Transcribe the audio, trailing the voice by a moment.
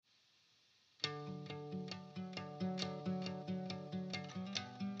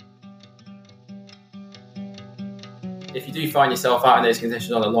if you do find yourself out in those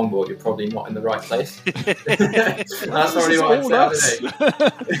conditions on a longboard, you're probably not in the right place. That's probably what I'd say.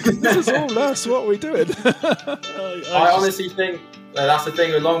 This is all us. What are we doing? I honestly think that's the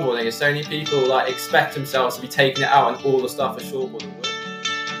thing with longboarding is so many people like expect themselves to be taking it out and all the stuff a shortboarding would.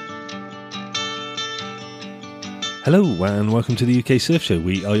 Hello and welcome to the UK Surf Show.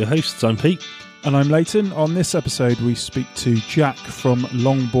 We are your hosts. I'm Pete. And I'm Leighton. On this episode, we speak to Jack from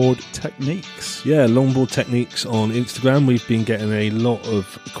Longboard Techniques. Yeah, Longboard Techniques on Instagram. We've been getting a lot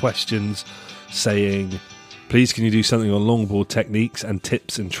of questions saying, please can you do something on longboard techniques and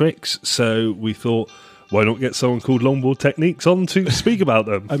tips and tricks? So we thought, why not get someone called Longboard Techniques on to speak about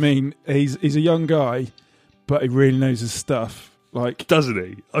them? I mean, he's a young guy, but he really knows his stuff. Like, doesn't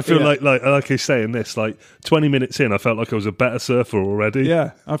he? I feel like he's saying this, like 20 minutes in, I felt like I was a better surfer already.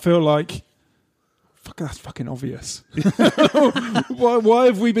 Yeah, I feel like, that's fucking obvious. why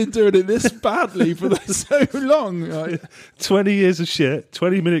have we been doing it this badly for so long? Like, 20 years of shit,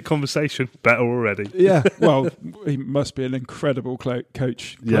 20-minute conversation, better already. Yeah, well, he must be an incredible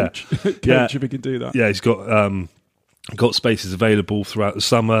coach if he can do that. Yeah, he's got spaces available throughout the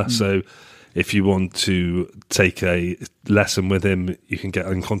summer, so if you want to take a lesson with him, you can get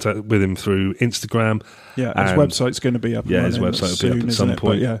in contact with him through Instagram. Yeah, his website's going to be up. Yeah, his website will be up at some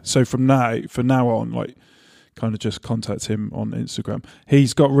point. But yeah, so from now on, like, kind of just contact him on Instagram.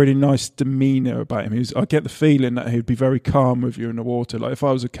 He's got really nice demeanour about him. I get the feeling that he'd be very calm with you in the water. Like, if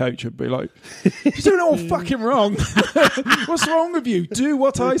I was a coach, I'd be like, "You're doing it all fucking wrong. What's wrong with you? Do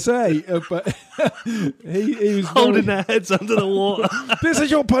what I say." But he was holding their heads under the water. This is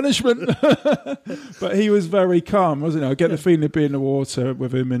your punishment. But he was very calm, wasn't he? I get the feeling he'd be in the water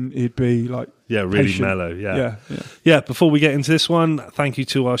with him, and he'd be like, really patient. mellow. Yeah. Before we get into this one, thank you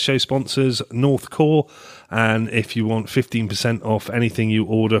to our show sponsors, North Core. And if you want 15% off anything you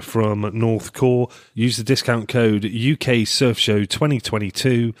order from North Core, use the discount code UK Surf Show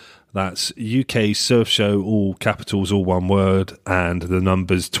 2022. That's UK Surf Show, all capitals, all one word, and the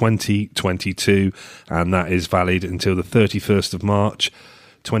numbers 2022. And that is valid until the 31st of March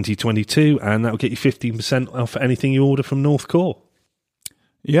 2022. And that will get you 15% off anything you order from North Core.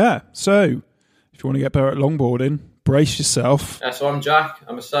 Yeah, so if you want to get better at longboarding, brace yourself. So I'm Jack.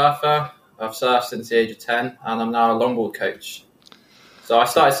 I'm a surfer. I've surfed since the age of 10 and I'm now a longboard coach. So I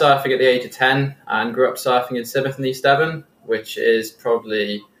started surfing at the age of 10 and grew up surfing in Plymouth and East Devon, which is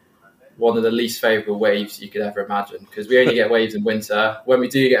probably one of the least favourable waves you could ever imagine because we only get waves in winter. When we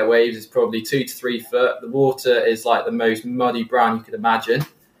do get waves, it's probably 2 to 3 foot. The water is like the most muddy brown you could imagine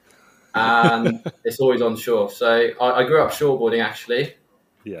and it's always on shore. So I grew up shortboarding actually.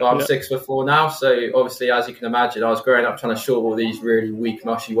 Yeah. But I'm 6'4" now, so obviously, as you can imagine, I was growing up trying to shortboard these really weak,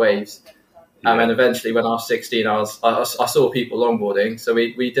 mushy waves. And then eventually, when I was 16, I saw people longboarding. So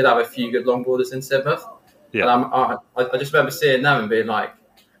we did have a few good longboarders in Plymouth. Yeah. And I just remember seeing them and being like,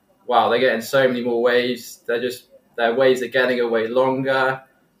 wow, they're getting so many more waves. Their waves are getting away longer.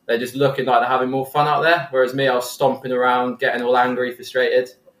 They're just looking like they're having more fun out there. Whereas me, I was stomping around, getting all angry,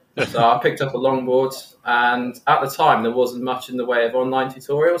 frustrated. So I picked up a longboard. And at the time, there wasn't much in the way of online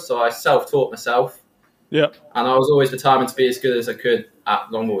tutorials. So I self-taught myself. Yeah. And I was always determined to be as good as I could at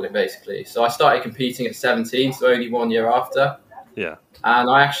longboarding, basically. So I started competing at 17, so only 1 year after. Yeah. And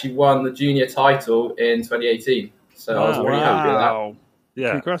I actually won the junior title in 2018. So I was really happy with that.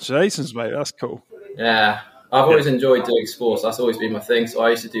 Yeah. Congratulations, mate. That's cool. Yeah. I've always enjoyed doing sports. That's always been my thing. So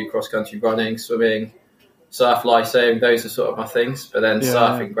I used to do cross-country running, swimming, surf lifesaving. Those are sort of my things. But then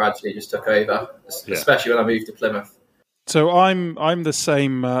surfing gradually just took over, especially when I moved to Plymouth. So I'm the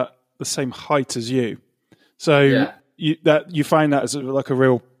same height as you. So you find that as like a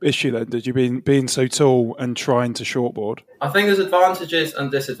real issue then? Did you being so tall and trying to shortboard? I think there's advantages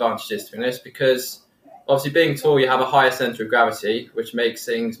and disadvantages to be honest, because obviously being tall, you have a higher centre of gravity, which makes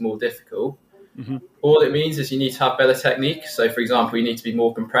things more difficult. Mm-hmm. All it means is you need to have better technique. So, for example, you need to be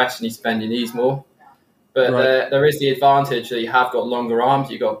more compressed, you need to bend your knees more. But there is the advantage that you have got longer arms,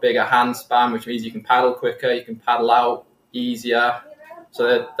 you've got bigger hand span, which means you can paddle quicker, you can paddle out easier.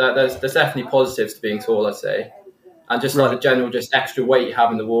 So there's definitely positives to being tall, I'd say. And just like the general just extra weight you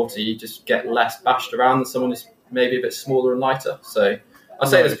have in the water, you just get less bashed around than someone who's maybe a bit smaller and lighter. So I'd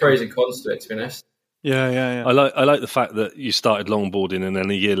say there's pros and cons to it, to be honest. Yeah. I like the fact that you started longboarding and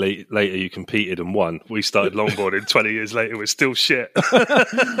then a year later you competed and won. We started longboarding 20 years later, we're still shit.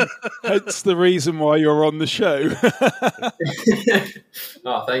 That's the reason why you're on the show.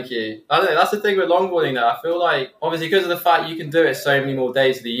 Oh, thank you. I don't know, that's the thing with longboarding though. I feel like, obviously because of the fact you can do it so many more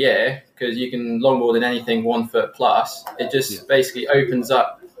days of the year, because you can longboard in anything 1 foot plus, it just basically opens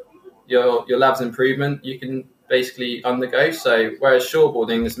up your levels of improvement. You can basically undergo. So whereas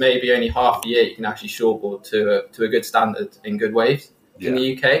shortboarding, there's maybe only half the year you can actually shortboard to a good standard in good waves in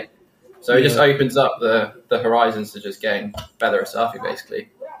the UK. So it just opens up the horizons to just getting better at surfing, basically.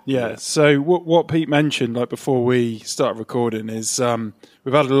 Yeah. So what Pete mentioned, like before we start recording, is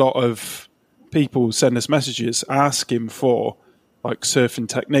we've had a lot of people send us messages asking for like surfing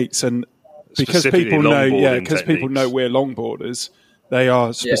techniques, and because people know, we're longboarders, they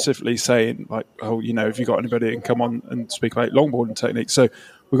are specifically saying like, oh, you know, if you got anybody that can come on and speak about longboarding techniques. So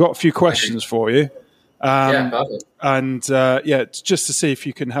we've got a few questions for you. Perfect. And it's just to see if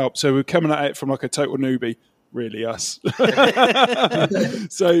you can help. So we're coming at it from like a total newbie, really us.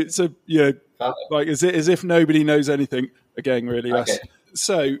 so yeah, like as if nobody knows anything. Again, really us.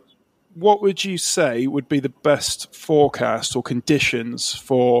 So, what would you say would be the best forecast or conditions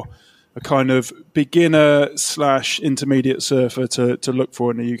for a kind of beginner / intermediate surfer to look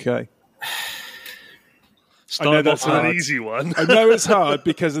for in the UK? I know that's an easy one. I know it's hard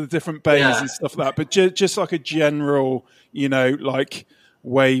because of the different bays and stuff like that, but just like a general, you know, like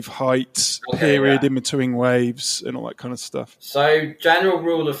wave height, period in between waves and all that kind of stuff. So general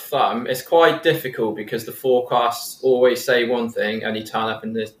rule of thumb, it's quite difficult because the forecasts always say one thing and you turn up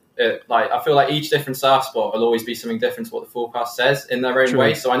in this. I feel like each different surf spot will always be something different to what the forecast says in their own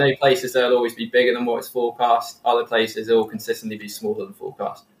way. So I know places that'll always be bigger than what it's forecast. Other places it will consistently be smaller than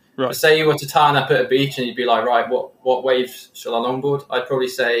forecast. Right. But say you were to turn up at a beach and you'd be like, right, what waves shall I longboard? I'd probably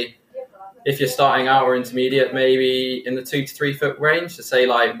say if you're starting out or intermediate, maybe in the 2 to 3 foot range, to say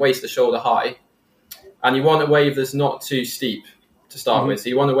like waist to shoulder high, and you want a wave that's not too steep to start with. So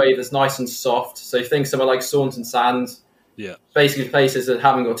you want a wave that's nice and soft. So think somewhere like Saunton Sands. Yeah, basically places that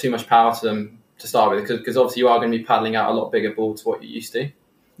haven't got too much power to them to start with, because obviously you are going to be paddling out a lot bigger ball to what you're used to.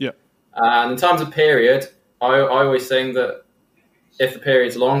 Yeah. And in terms of period, I always think that if the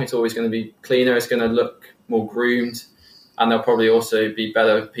period's long, it's always going to be cleaner. It's going to look more groomed, and there'll probably also be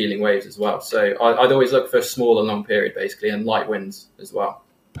better peeling waves as well. So I'd always look for a small and long period, basically, and light winds as well.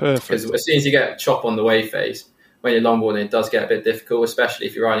 Perfect. Because as soon as you get chop on the wave face, when you're longboarding, it does get a bit difficult, especially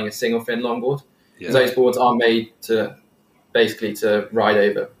if you're riding a single fin longboard. Because those boards are made to ride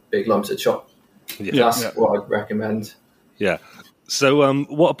over big lumps of chop. That's what I'd recommend. Yeah. So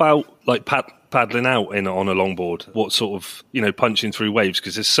what about like paddling out on a longboard? What sort of, punching through waves?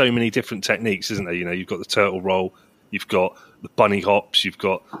 Because there's so many different techniques, isn't there? You've got the turtle roll, you've got the bunny hops, you've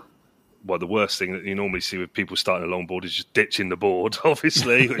got, well, the worst thing that you normally see with people starting a longboard is just ditching the board,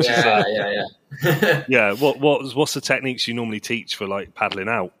 obviously. Which what's the techniques you normally teach for like paddling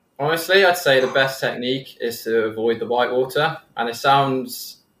out? Honestly, I'd say the best technique is to avoid the white water. And it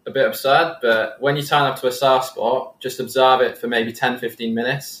sounds a bit absurd, but when you turn up to a surf spot, just observe it for maybe 10, 15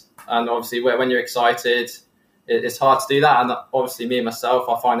 minutes. And obviously, when you're excited, it's hard to do that. And obviously, me and myself,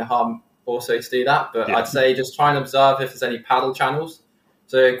 I find it hard also to do that. But I'd say just try and observe if there's any paddle channels.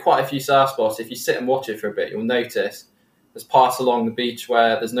 So quite a few surf spots, if you sit and watch it for a bit, you'll notice there's parts along the beach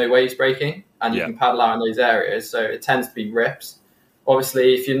where there's no waves breaking, and you can paddle out in those areas. So it tends to be rips.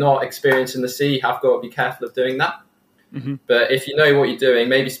 Obviously, if you're not experienced in the sea, you have got to be careful of doing that. Mm-hmm. But if you know what you're doing,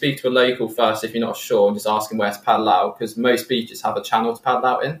 maybe speak to a local first if you're not sure, and just ask them where to paddle out, because most beaches have a channel to paddle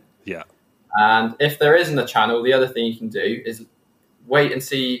out in. Yeah. And if there isn't a channel, the other thing you can do is wait and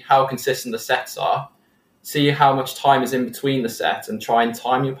see how consistent the sets are, see how much time is in between the sets, and try and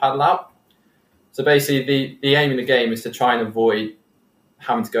time your paddle out. So basically, the aim of the game is to try and avoid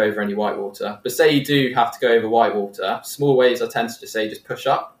having to go over any white water. But say you do have to go over white water, small waves I tend to just say just push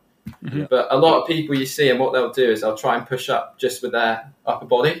up. Mm-hmm. But a lot of people you see, and what they'll do is they'll try and push up just with their upper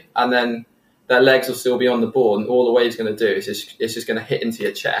body, and then their legs will still be on the board, and all the wave's going to do is it's just going to hit into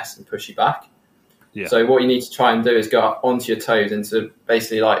your chest and push you back. Yeah. So what you need to try and do is go up onto your toes into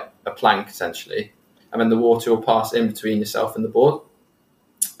basically like a plank, essentially, and then the water will pass in between yourself and the board.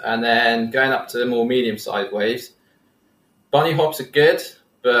 And then going up to the more medium-sized waves, bunny hops are good,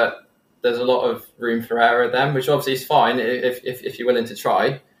 but there's a lot of room for error at them, which obviously is fine if you're willing to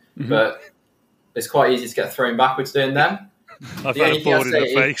try. Mm-hmm. But it's quite easy to get thrown backwards doing them. I've had a board in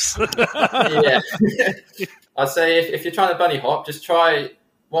the face. I'd say if you're trying to bunny hop, just try.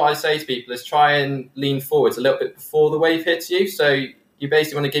 What I say to people is try and lean forwards a little bit before the wave hits you. So you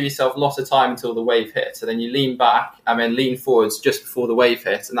basically want to give yourself lots of time until the wave hits. So then you lean back and then lean forwards just before the wave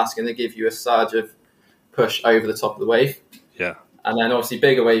hits, and that's going to give you a surge of push over the top of the wave. Yeah. And then obviously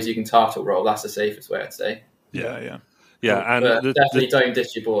bigger waves you can turtle roll. That's the safest way, I'd say. Yeah. And definitely don't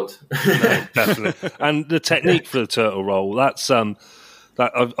ditch your board. No, definitely. And the technique for the turtle roll, that's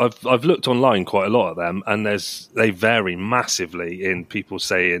that I've looked online quite a lot at them, and they vary massively in people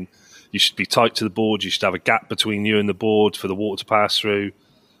saying you should be tight to the board, you should have a gap between you and the board for the water to pass through.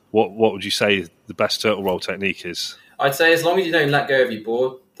 what would you say the best turtle roll technique is? I'd say as long as you don't let go of your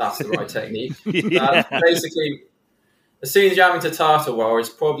board, that's the right technique. Basically, as soon as you're having to turtle roll, it's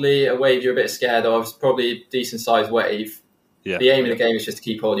probably a wave you're a bit scared of. It's probably a decent sized wave. Yeah. The aim of the game is just to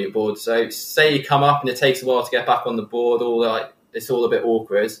keep holding your board. So say you come up and it takes a while to get back on the board, it's all a bit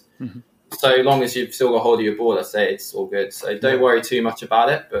awkward. Mm-hmm. So long as you've still got hold of your board, I'd say it's all good. So don't worry too much about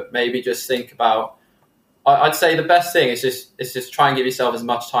it, but maybe just think about. I'd say the best thing is just try and give yourself as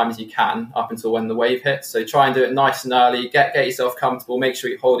much time as you can up until when the wave hits. So try and do it nice and early. Get yourself comfortable. Make sure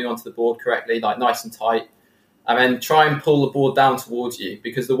you're holding onto the board correctly, like nice and tight, and then try and pull the board down towards you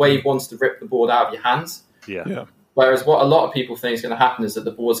because the wave wants to rip the board out of your hands. Yeah. Whereas what a lot of people think is going to happen is that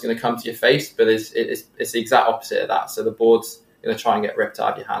the board's going to come to your face, but it's the exact opposite of that. So the board's going to try and get ripped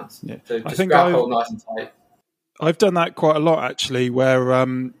out of your hands. Yeah. So just grab hold nice and tight. I've done that quite a lot actually, where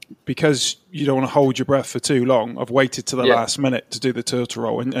because you don't want to hold your breath for too long, I've waited to the last minute to do the turtle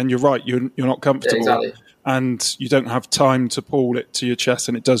roll, and you're right, you're not comfortable, exactly. And you don't have time to pull it to your chest,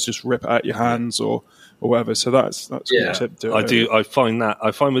 and it does just rip out your hands or whatever. So that's a good tip. I find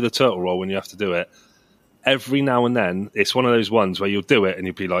with the turtle roll when you have to do it, every now and then it's one of those ones where you'll do it and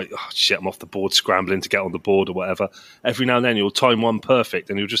you'll be like, oh shit, I'm off the board, scrambling to get on the board or whatever. Every now and then you'll time one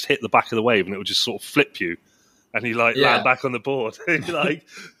perfect and you'll just hit the back of the wave and it will just sort of flip you. And you land back on the board. And you're like,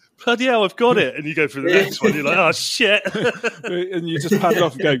 bloody hell, I've got it. And you go for the next one. You're like, oh, shit. And you just pad it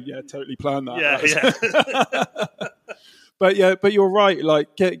off and go, yeah, totally planned that. Yeah. But you're right.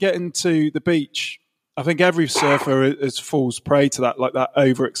 Like, getting to the beach, I think every surfer falls prey to that, like that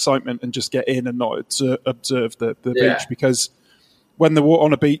overexcitement and just get in and not observe the beach. Because when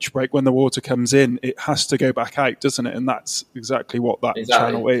on a beach break, when the water comes in, it has to go back out, doesn't it? And that's exactly what that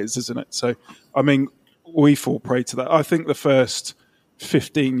channel is, isn't it? So, I mean, we fall prey to that. I think the first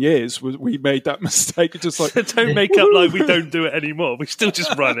 15 years we made that mistake. Just like don't make up like we don't do it anymore. We still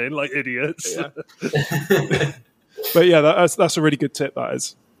just run in like idiots. Yeah. But yeah, that's a really good tip. That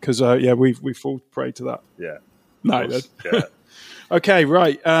is because we fall prey to that. Yeah. No. Yeah. Okay.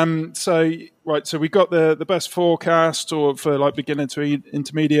 Right. So we got the best forecast or for like beginner to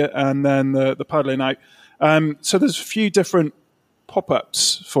intermediate, and then the paddling out. So there's a few different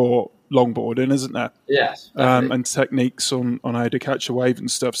pop-ups for longboarding, isn't there? Yes. And techniques on how to catch a wave and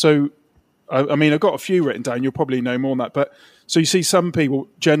stuff. So, I mean, I've got a few written down. You'll probably know more on that. But so you see some people,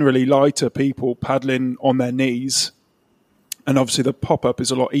 generally lighter people, paddling on their knees. And obviously the pop-up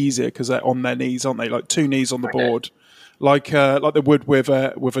is a lot easier because they're on their knees, aren't they? Like 2 knees on the board. Like they would with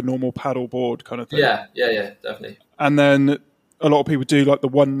a normal paddle board kind of thing. Yeah, definitely. And then a lot of people do like the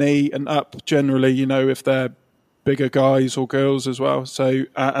 1 knee and up generally, if they're bigger guys or girls as well. So,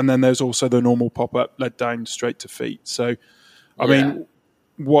 and then there's also the normal pop-up led down straight to feet. So, I mean,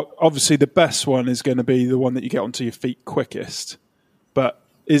 obviously the best one is going to be the one that you get onto your feet quickest. But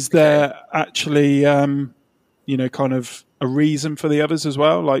is there actually, kind of a reason for the others as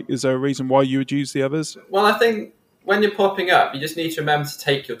well? Like, is there a reason why you would use the others? Well, I think when you're popping up, you just need to remember to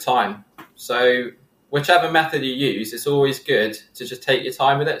take your time. So, whichever method you use, it's always good to just take your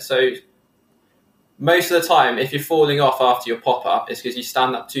time with it. So, most of the time, if you're falling off after your pop-up, it's because you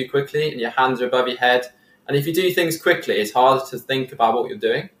stand up too quickly and your hands are above your head. And if you do things quickly, it's harder to think about what you're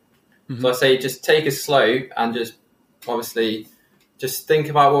doing. Mm-hmm. So I say just take it slow and just obviously just think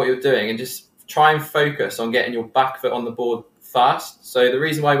about what you're doing and just try and focus on getting your back foot on the board first. So the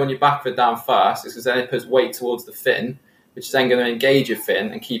reason why you want your back foot down first is because then it puts weight towards the fin, which is then going to engage your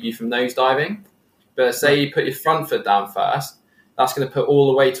fin and keep you from nose diving. But say you put your front foot down first, that's going to put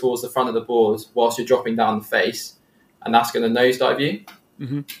all the weight towards the front of the board whilst you're dropping down the face, and that's going to nosedive you.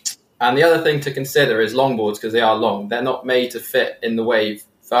 Mm-hmm. And the other thing to consider is longboards, because they are long. They're not made to fit in the wave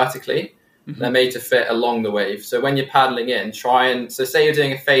vertically. Mm-hmm. They're made to fit along the wave. So when you're paddling in, so say you're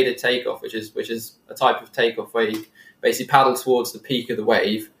doing a faded takeoff, which is a type of takeoff where you basically paddle towards the peak of the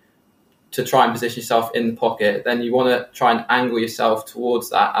wave to try and position yourself in the pocket. Then you want to try and angle yourself towards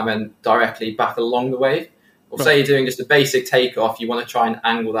that and then directly back along the wave. Or say you're doing just a basic takeoff, you want to try and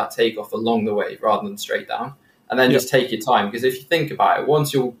angle that takeoff along the wave rather than straight down. And then just take your time. Because if you think about it,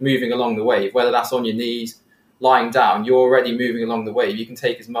 once you're moving along the wave, whether that's on your knees, lying down, you're already moving along the wave. You can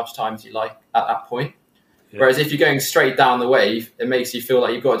take as much time as you like at that point. Yeah. Whereas if you're going straight down the wave, it makes you feel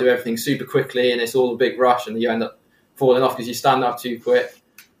like you've got to do everything super quickly and it's all a big rush and you end up falling off because you stand up too quick.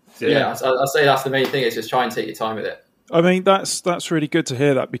 So I'd say that's the main thing, is just try and take your time with it. I mean, that's really good to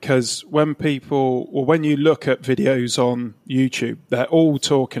hear that, because when you look at videos on YouTube, they're all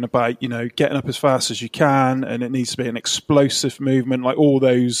talking about, getting up as fast as you can, and it needs to be an explosive movement, like all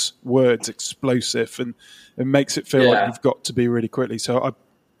those words, explosive, and it makes it feel like you've got to be really quickly. So,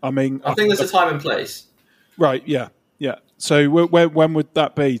 I think there's a time and place. Right, yeah. So when would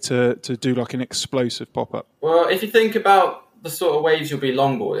that be to do like an explosive pop-up? Well, if you think about the sort of waves you'll be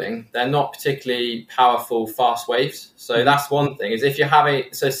longboarding, they're not particularly powerful, fast waves. So that's one thing. Is if you're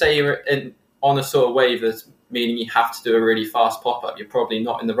say you're on a sort of wave that's meaning you have to do a really fast pop-up, you're probably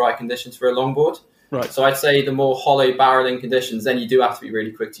not in the right conditions for a longboard. Right. So I'd say the more hollow barreling conditions, then you do have to be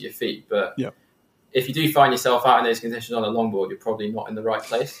really quick to your feet. But if you do find yourself out in those conditions on a longboard, you're probably not in the right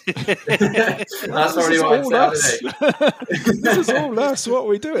place. That's probably what I'd say. This is all us. What are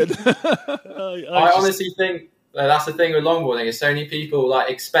we doing? I honestly think that's the thing with longboarding. Is so many people like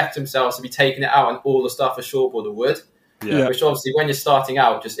expect themselves to be taking it out on all the stuff a shortboarder would. Yeah. Which obviously, when you're starting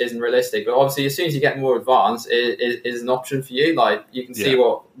out, just isn't realistic. But obviously, as soon as you get more advanced, it is an option for you. Like you can see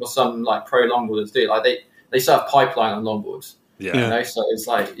what some like pro longboarders do. Like they surf pipeline on longboards. Yeah. You know, so it's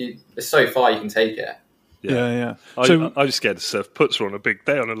like it's so far you can take it. Yeah. I'm just scared to surf puts on a big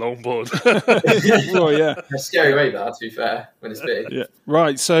day on a longboard. Well, yeah. It's a scary wave, that, to be fair, when it's big. Yeah.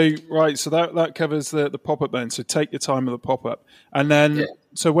 Right. So that covers the pop up then. So take your time with the pop up, and then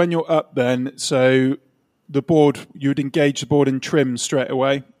so when you're up, then so the board you'd engage the board in trim straight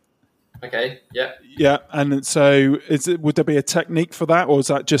away. Okay. Yeah. Yeah, and so would there be a technique for that, or is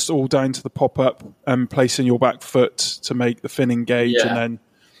that just all down to the pop up and placing your back foot to make the fin engage, and then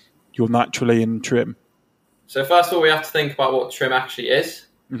you're naturally in trim? So first of all, we have to think about what trim actually is.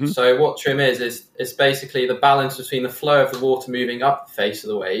 Mm-hmm. So what trim is basically the balance between the flow of the water moving up the face of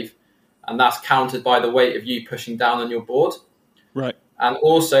the wave, and that's countered by the weight of you pushing down on your board. Right. And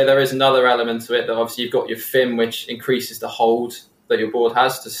also there is another element to it that obviously you've got your fin, which increases the hold that your board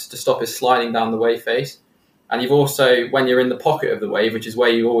has to stop it sliding down the wave face. And you've also, when you're in the pocket of the wave, which is where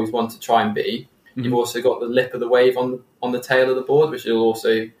you always want to try and be, you've also got the lip of the wave on the tail of the board, which will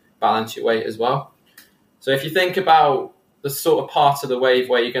also balance your weight as well. So if you think about the sort of part of the wave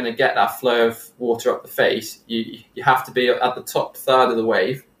where you're going to get that flow of water up the face, you have to be at the top third of the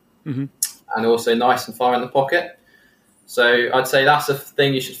wave and also nice and far in the pocket. So I'd say that's a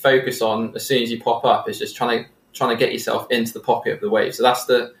thing you should focus on as soon as you pop up, is just trying to get yourself into the pocket of the wave. So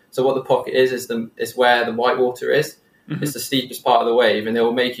so what the pocket is where the white water is. It's the steepest part of the wave, and it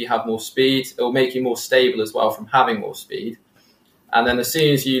will make you have more speed. It will make you more stable as well from having more speed. And then as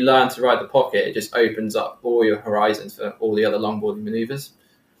soon as you learn to ride the pocket, it just opens up all your horizons for all the other longboarding maneuvers.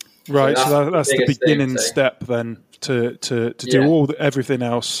 Right, so that's the beginning step then to do everything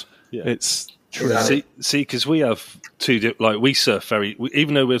else. Yeah. It's true. See, because we have we surf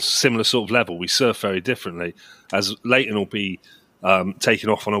even though we're similar sort of level, we surf very differently. As Leighton will be taking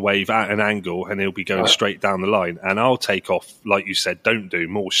off on a wave at an angle, and he'll be going straight down the line, and I'll take off, like you said,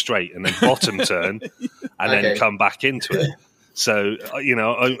 more straight, and then bottom turn, and then come back into it. So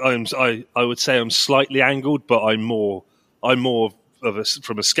I would say I'm slightly angled, but I'm more from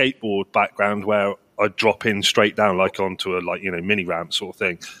a skateboard background where I drop in straight down like onto a mini ramp sort of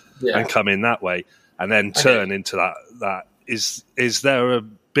thing, and come in that way, and then turn into that. Is there a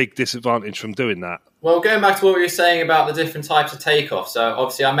big disadvantage from doing that? Well, going back to what we were saying about the different types of takeoff. So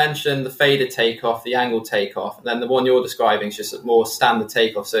obviously I mentioned the faded takeoff, the angled takeoff, and then the one you're describing is just a more standard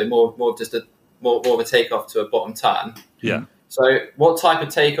takeoff. So more of a takeoff to a bottom turn. Yeah. So what type of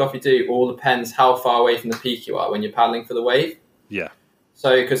takeoff you do all depends how far away from the peak you are when you're paddling for the wave. Yeah.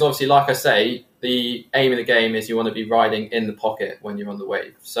 So because obviously, like I say, the aim of the game is you want to be riding in the pocket when you're on the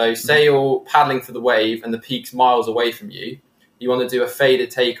wave. So say you're paddling for the wave and the peak's miles away from you. You want to do a faded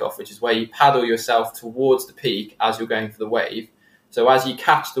takeoff, which is where you paddle yourself towards the peak as you're going for the wave. So as you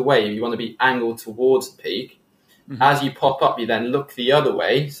catch the wave, you want to be angled towards the peak. As you pop up, you then look the other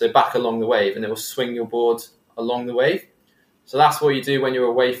way, so back along the wave, and it will swing your board along the wave. So that's what you do when you're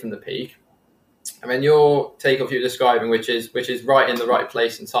away from the peak. And then your takeoff you're describing, which is right in the right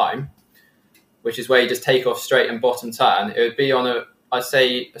place and time, which is where you just take off straight and bottom turn. It would be on a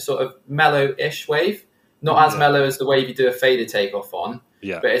sort of mellow-ish wave. Not as mellow as the wave you do a faded takeoff on,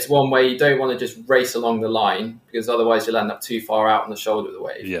 but it's one way you don't want to just race along the line, because otherwise you'll end up too far out on the shoulder of the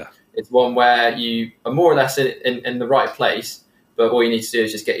wave. Yeah. It's one where you are more or less in the right place, but all you need to do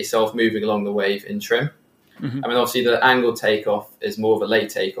is just get yourself moving along the wave in trim. I mean, obviously the angled takeoff is more of a late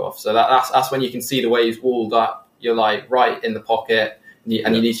takeoff. So that's when you can see the waves walled up. You're like right in the pocket, and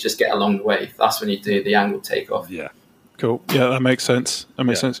you need to just get along the wave. That's when you do the angled takeoff. Yeah. Cool. Yeah, that makes sense.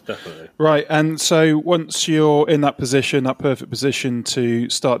 Sense. Definitely. Right, and so once you're in that position, that perfect position to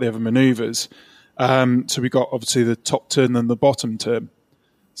start the other manoeuvres, so we got obviously the top turn and the bottom turn.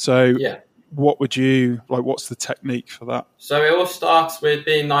 So what would you like? What's the technique for that? So it all starts with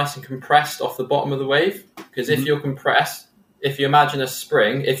being nice and compressed off the bottom of the wave, because if you're compressed, if you imagine a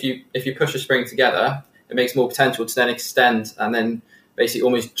spring, if you push a spring together, it makes more potential to then extend and then basically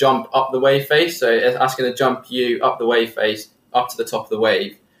almost jump up the wave face. So that's going to jump you up the wave face, up to the top of the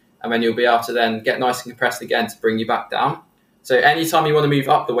wave. And then you'll be able to then get nice and compressed again to bring you back down. So anytime you want to move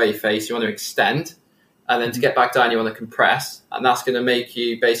up the wave face, you want to extend. And then to get back down, you want to compress. And that's going to make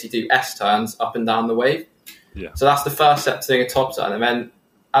you basically do S turns up and down the wave. Yeah. So that's the first step to doing a top turn. And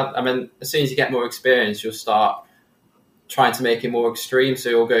then as soon as you get more experience, you'll start trying to make it more extreme. So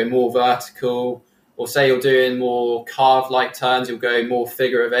you'll go more vertical. Or say you're doing more carve-like turns, you'll go more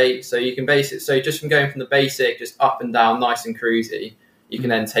figure of 8. So you can so just from going from the basic, just up and down, nice and cruisy, you can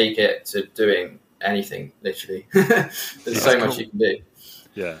then take it to doing anything, literally. There's so much you can do.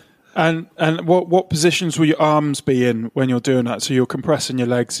 Yeah. And what positions will your arms be in when you're doing that? So you're compressing your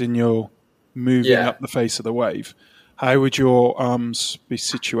legs and you're moving up the face of the wave. How would your arms be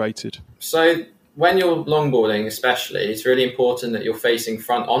situated? So when you're longboarding especially, it's really important that you're facing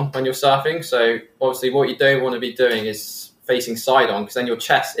front on when you're surfing. So obviously what you don't want to be doing is facing side on, because then your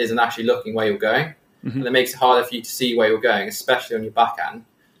chest isn't actually looking where you're going. And it makes it harder for you to see where you're going, especially on your backhand.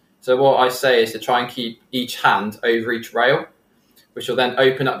 So what I say is to try and keep each hand over each rail, which will then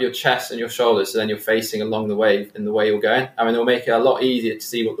open up your chest and your shoulders, so then you're facing along the wave in the way you're going. I mean, it'll make it a lot easier to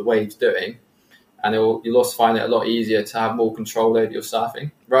see what the wave's doing, and you'll also find it a lot easier to have more control over your surfing.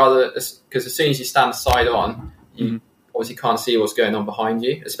 Because as soon as you stand side on, you obviously can't see what's going on behind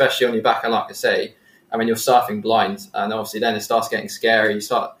you, especially on your backhand, like I say. I mean, you're surfing blind, and obviously then it starts getting scary. You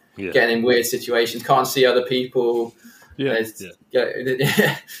start getting in weird situations, can't see other people. Been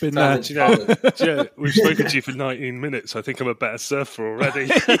there. Do you know, we've spoken to you for 19 minutes. I think I'm a better surfer already.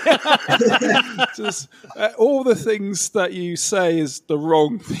 Just, all the things that you say is the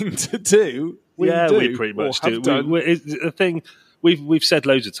wrong thing to do. We pretty much do. The thing we've said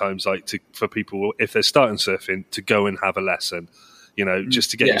loads of times, like for people if they're starting surfing, to go and have a lesson.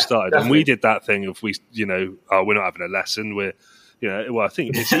 Just to get you started. Definitely. And we did that thing of we're not having a lesson. I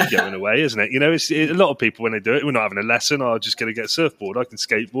think it's ego in a way, isn't it? It's a lot of people when they do it, we're not having a lesson. I'm just going to get a surfboard. I can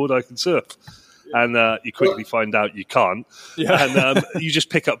skateboard. I can surf. And you quickly find out you can't. Yeah. And you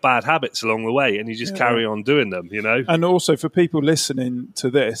just pick up bad habits along the way, and you just carry on doing them. And also for people listening to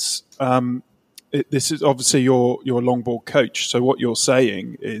this, this is obviously your longboard coach. So what you're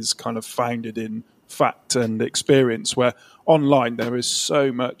saying is kind of founded in fact and experience. Where online there is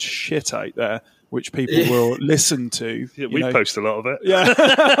so much shit out there which people will listen to. Yeah, we post a lot of it. Yeah.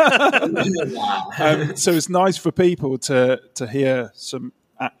 So it's nice for people to hear some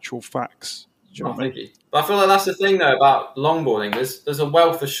actual facts. Thank you. But I feel like that's the thing, though, about longboarding. There's a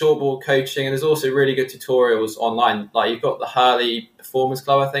wealth of shortboard coaching, and there's also really good tutorials online. Like, you've got the Hurley Performance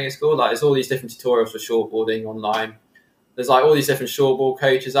Club, I think it's called. Like, there's all these different tutorials for shortboarding online. There's like all these different shortboard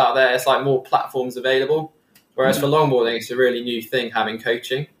coaches out there. It's like more platforms available. Whereas for longboarding, it's a really new thing having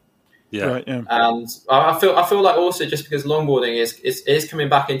coaching. Yeah. Right, yeah. And I feel like also just because longboarding is coming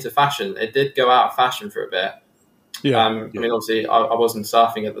back into fashion, it did go out of fashion for a bit. Yeah. I mean, obviously, I wasn't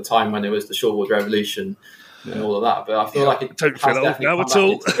surfing at the time when it was the shortboard revolution and all of that, but I feel like it don't feel old now at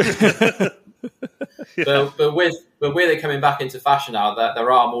all. But with it coming back into fashion now,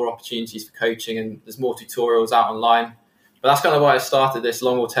 there are more opportunities for coaching, and there's more tutorials out online. But that's kind of why I started this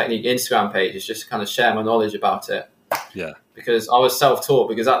Longboard Technique Instagram page, is just to kind of share my knowledge about it. Yeah. Because I was self-taught,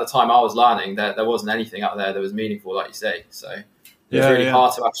 because at the time I was learning, there wasn't anything out there that was meaningful, like you say. So it was really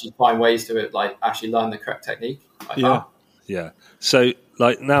hard to actually find ways to actually learn the correct technique. Yeah. So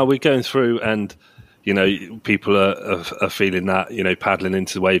now we're going through, and people are feeling that, paddling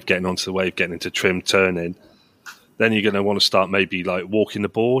into the wave, getting onto the wave, getting into trim, turning. Then you're going to want to start maybe like walking the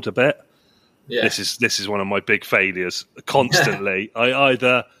board a bit. Yeah. This is one of my big failures. Constantly, I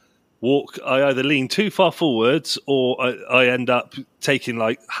either lean too far forwards, or I end up taking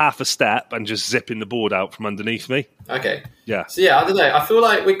like half a step and just zipping the board out from underneath me. Okay. Yeah. So I don't know. I feel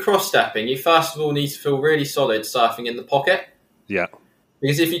like with cross-stepping, you first of all need to feel really solid surfing in the pocket. Yeah.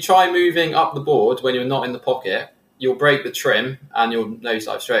 Because if you try moving up the board when you're not in the pocket, you'll break the trim and you'll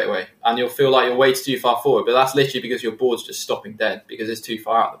nosedive straight away. And you'll feel like your weight's too far forward, but that's literally because your board's just stopping dead because it's too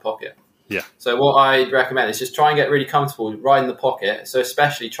far out of the pocket. Yeah. So what I recommend is just try and get really comfortable right in the pocket. So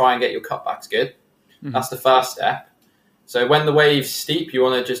especially try and get your cutbacks good. Mm-hmm. That's the first step. So when the wave's steep, you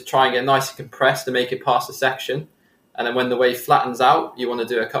want to just try and get nice and compressed to make it past the section. And then when the wave flattens out, you want to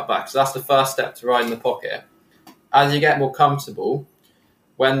do a cutback. So that's the first step to ride in the pocket. As you get more comfortable,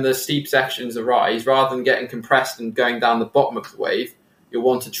 when the steep sections arise, rather than getting compressed and going down the bottom of the wave, you'll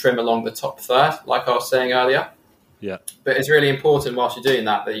want to trim along the top third, like I was saying earlier. Yeah. But it's really important whilst you're doing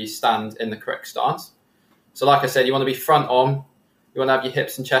that you stand in the correct stance. So like I said, you want to be front on, you want to have your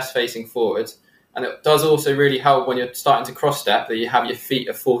hips and chest facing forwards. And it does also really help when you're starting to cross step that you have your feet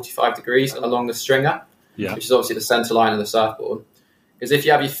at 45 degrees along the stringer, which is obviously the center line of the surfboard. Because if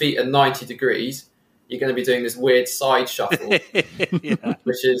you have your feet at 90 degrees, you're going to be doing this weird side shuffle,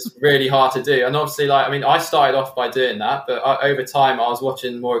 which is really hard to do. And obviously, I started off by doing that, but over time, I was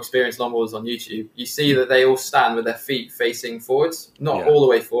watching more experienced longboarders on YouTube. You see that they all stand with their feet facing forwards, not all the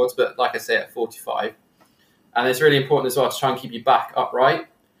way forwards, but like I say, at 45. And it's really important as well to try and keep your back upright.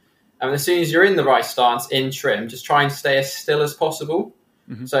 And as soon as you're in the right stance, in trim, just try and stay as still as possible.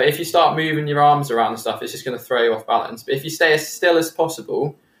 Mm-hmm. So if you start moving your arms around and stuff, it's just going to throw you off balance. But if you stay as still as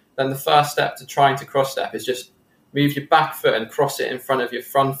possible, then the first step to trying to cross step is just move your back foot and cross it in front of your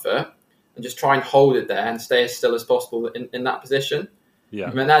front foot and just try and hold it there and stay as still as possible in that position. Yeah.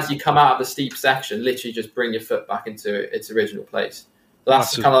 And then as you come out of the steep section, literally just bring your foot back into its original place. So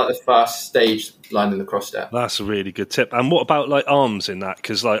that's kind of like the first stage line in the cross step. That's a really good tip. And what about like arms in that?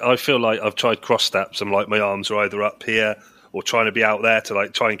 Because like I feel like I've tried cross steps and like my arms are either up here or trying to be out there to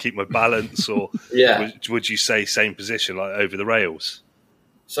like try and keep my balance. Or would you say same position like over the rails?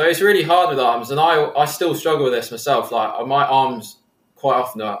 So it's really hard with arms, and I still struggle with this myself. Like my arms quite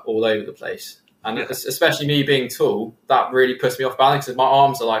often are all over the place, and especially me being tall, that really puts me off balance. Because my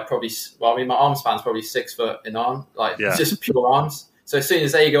arms are like my arm span's probably 6 foot in arm, it's just pure arms. So as soon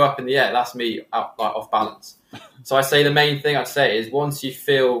as they go up in the air, that's me out, like, off balance. So I say the main thing I'd say is once you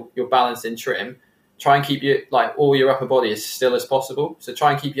feel your balance in trim, try and keep all your upper body as still as possible. So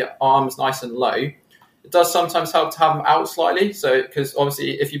try and keep your arms nice and low. It does sometimes help to have them out slightly. So because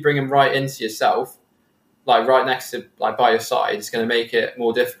obviously if you bring them right into yourself, like right next to by your side, it's going to make it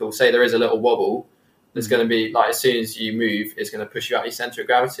more difficult. Say there is a little wobble, there's going to be as soon as you move, it's going to push you out your center of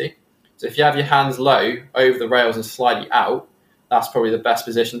gravity. So if you have your hands low over the rails and slightly out, that's probably the best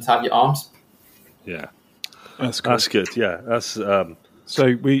position to have your arms. Yeah, that's good. Yeah, that's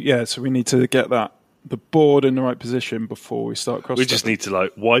so we need to get the board in the right position before we start cross. We just need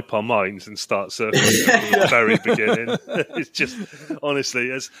to wipe our minds and start surfing from the very beginning. It's just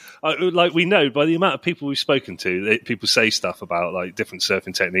honestly, we know by the amount of people we've spoken to, people say stuff about like different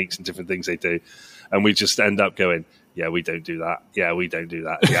surfing techniques and different things they do, and we just end up going, yeah, we don't do that. Yeah, we don't do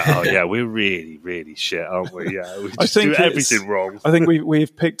that. Yeah, we're really, really shit, aren't we? Yeah, we just do everything wrong. I think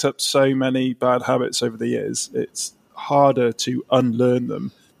we've picked up so many bad habits over the years. It's harder to unlearn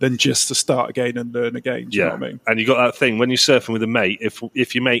them than just to start again and learn again. Do you know what I mean? And you got that thing when you're surfing with a mate.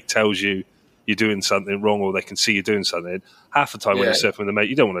 If your mate tells you you're doing something wrong or they can see you doing something, half the time when you're surfing with a mate,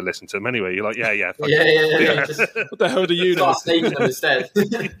 you don't want to listen to them anyway. You're like, yeah. What the hell do you know? Start sneaking them instead.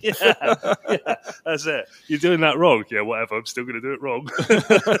 yeah, that's it. You're doing that wrong. Yeah, whatever. I'm still going to do it wrong.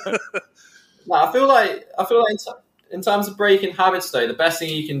 No, I feel like in terms of breaking habits, though, the best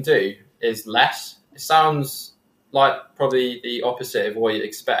thing you can do is less. It sounds like probably the opposite of what you'd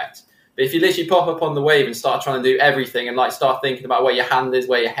expect. But if you literally pop up on the wave and start trying to do everything and start thinking about where your hand is,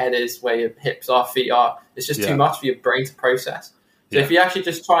 where your head is, where your hips are, feet are, it's just too much for your brain to process. So if you actually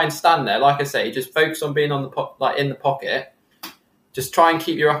just try and stand there, like I say, just focus on being on the in the pocket. Just try and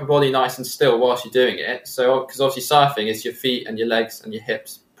keep your upper body nice and still whilst you're doing it. So because obviously surfing is your feet and your legs and your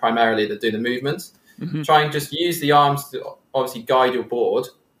hips primarily that do the movements. Mm-hmm. Try and just use the arms to obviously guide your board.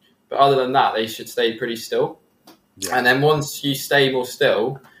 But other than that, they should stay pretty still. Yeah. And then once you stay more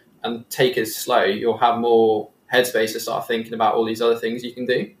still and take it slow, you'll have more headspace to start thinking about all these other things you can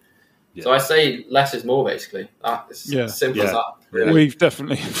do. Yeah. So I say less is more, basically. It's simple as that. Really. We've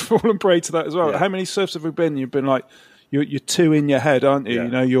definitely fallen prey to that as well. Yeah. How many surfs have we been? You've been like, you're too in your head, aren't you? Yeah. You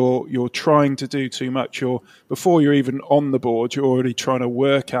know, you're trying to do too much. Before you're even on the board, you're already trying to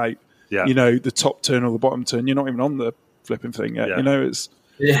work out, the top turn or the bottom turn. You're not even on the flipping thing yet. Yeah. You know, it's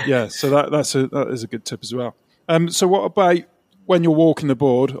So that is a good tip as well. So what about when you're walking the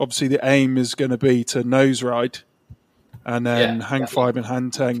board? Obviously, the aim is going to be to nose ride and then hang 5 and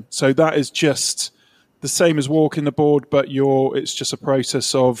hand 10. So that is just the same as walking the board, but it's just a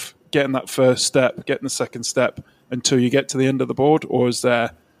process of getting that first step, getting the second step until you get to the end of the board, or is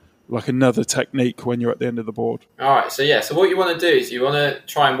there like another technique when you're at the end of the board? All right, so what you want to do is you want to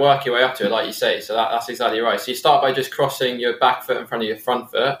try and work your way up to it, like you say. So that's exactly right. So you start by just crossing your back foot in front of your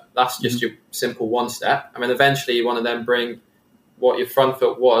front foot. That's just your simple one step. And then eventually you want to then bring what your front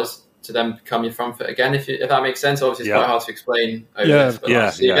foot was to then become your front foot again, if that makes sense. Obviously, it's quite hard to explain over this.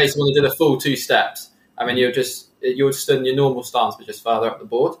 But so you basically want to do the full 2 steps. I mean, you're stood in your normal stance, but just further up the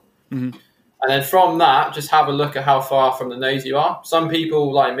board. Mm-hmm. And then from that, just have a look at how far from the nose you are. Some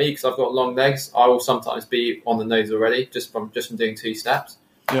people, like me, because I've got long legs, I will sometimes be on the nose already, just from doing 2 steps.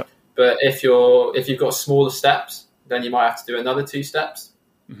 Yeah. But if you've got smaller steps, then you might have to do another 2 steps.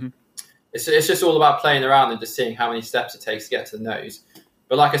 Mm-hmm. It's just all about playing around and just seeing how many steps it takes to get to the nose.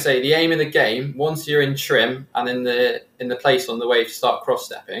 But like I say, the aim of the game, once you're in trim and in the place on the wave to start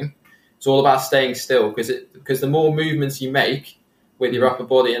cross-stepping, it's all about staying still because the more movements you make, with your upper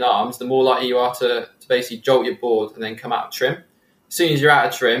body and arms, the more likely you are to basically jolt your board and then come out of trim. As soon as you're out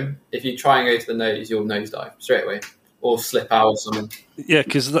of trim, if you try and go to the nose, you'll nosedive straight away or slip out or something. Yeah,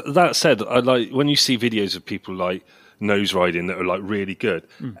 because that said, I like when you see videos of people like nose riding that are like really good,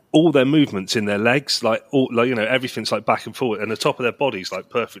 all their movements in their legs, like everything's like back and forward, and the top of their body's like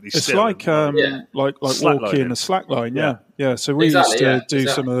perfectly it's still. It's like walking a slackline. Yeah. So we used to do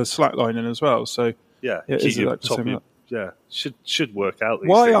some of the slacklining as well. So yeah, it is like top of yeah, should work out.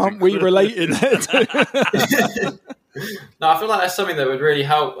 Why aren't we relating it? No, I feel like that's something that would really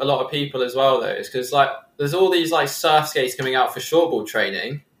help a lot of people as well, though, is because like there's all these like surf skates coming out for shortboard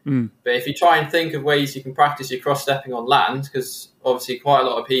training. But if you try and think of ways you can practice your cross-stepping on land, because obviously quite a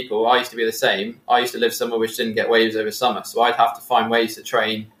lot of people, I used to be the same, I used to live somewhere which didn't get waves over summer, so I'd have to find ways to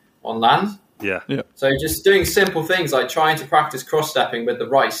train on land. Yeah. So just doing simple things like trying to practice cross-stepping with the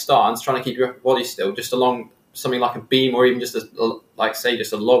right stance, trying to keep your body still, just along something like a beam or even just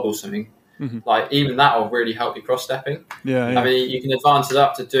just a log or something. Like even that will really help you cross-stepping. Yeah. I mean, you can advance it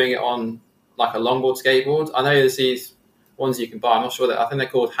up to doing it on like a longboard skateboard. I know there's these ones you can buy. I'm not sure I think they're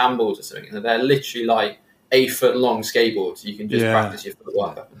called handboards or something. And they're literally like 8 foot long skateboards. You can just practice your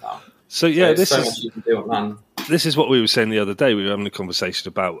footwork up and down. So yeah, there's so much you can do on land. This is what we were saying the other day. We were having a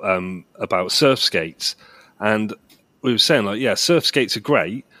conversation about surf skates, and we were saying like, yeah, surf skates are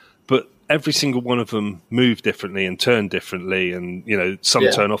great, but every single one of them move differently and turn differently, and some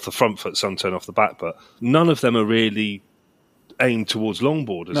turn off the front foot, some turn off the back foot. None of them are really aimed towards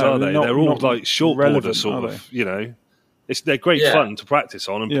longboarders, are they? They're all like shortboarders, sort of. They're great fun to practice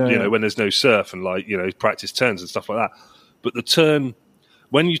on, and when there's no surf and practice turns and stuff like that. But the turn,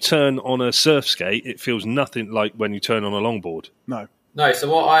 when you turn on a surf skate, it feels nothing like when you turn on a longboard. No. So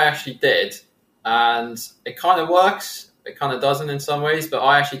what I actually did, and it kind of works, it kind of doesn't in some ways, but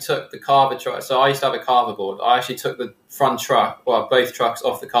I actually took the carver truck. So I used to have a carver board. I actually took the front truck, both trucks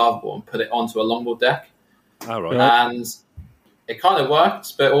off the carver board and put it onto a longboard deck. All right. And it kind of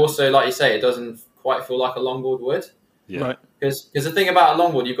works, but also, like you say, it doesn't quite feel like a longboard would. Yeah. Right. Because the thing about a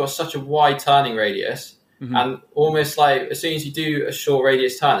longboard, you've got such a wide turning radius, and almost like as soon as you do a short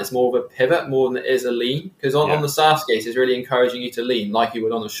radius turn, it's more of a pivot more than it is a lean. Because on the surf skates, it's really encouraging you to lean like you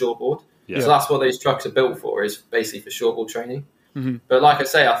would on a shortboard. Yeah. So that's what those trucks are built for, is basically for shortboard training. But like I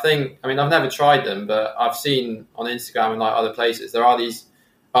say, I've never tried them, but I've seen on Instagram and like other places, there are these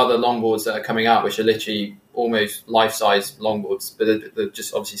other longboards that are coming out, which are literally almost life-size longboards, but they're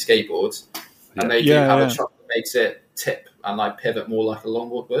just obviously skateboards. And they do have a truck that makes it tip and like pivot more like a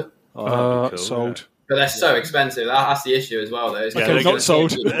longboard would. Cool, sold. Yeah. But they're so expensive. That's the issue as well, though. They're not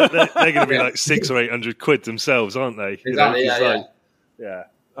sold. They're going to be like £600 or £800 themselves, aren't they? Exactly. Yeah.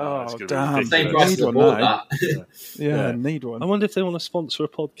 Oh, damn. Same price as a board, that. Yeah, need one. I wonder if they want to sponsor a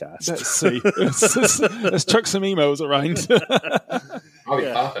podcast. Let's see. Let's chuck some emails around. That'll be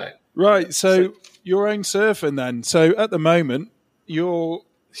perfect. Right, so your own surfing then. So at the moment, you're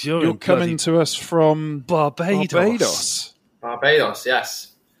coming to us from Barbados. Barbados, yes.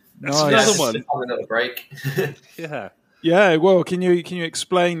 That's another one. On another break. Yeah. Well, can you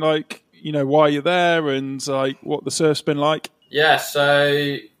explain why you're there and like what the surf's been like? Yeah.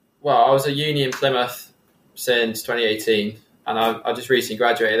 So, I was at uni in Plymouth since 2018, and I just recently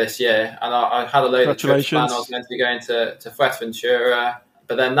graduated this year. And I had a load of trips planned. I was meant to be going to Fuerteventura,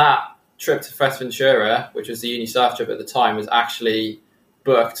 but then that trip to Fuerteventura, which was the uni surf trip at the time, was actually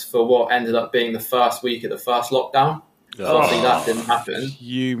booked for what ended up being the first week of the first lockdown. So obviously that didn't happen.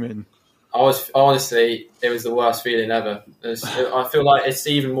 Human. It was the worst feeling ever. I feel like it's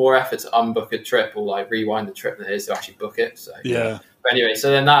even more effort to unbook a trip or like rewind the trip than it is to actually book it. So yeah. But anyway,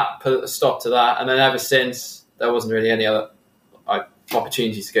 so then that put a stop to that, and then ever since there wasn't really any other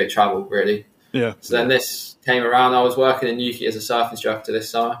opportunities to go travel really. Yeah. So then this came around. I was working in Newquay as a surf instructor this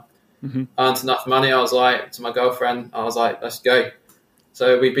summer. Earned enough money. I was like to my girlfriend, let's go.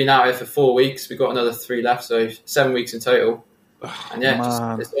 So we've been out here for 4 weeks. We've got another 3 left, so 7 weeks in total. And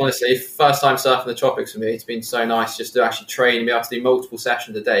it's honestly first time surfing the tropics for me. It's been so nice just to actually train and be able to do multiple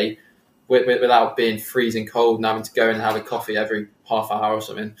sessions a day without being freezing cold and having to go and have a coffee every half hour or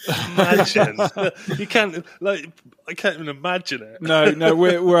something. Imagine. You can't I can't even imagine it. No,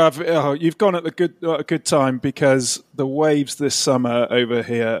 we're having. You've gone at a good time because the waves this summer over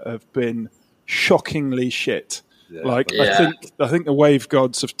here have been shockingly shit. Yeah, I think the wave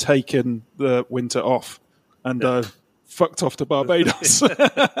gods have taken the winter off and fucked off to Barbados. But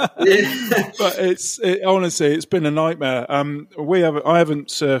honestly, it's been a nightmare. I haven't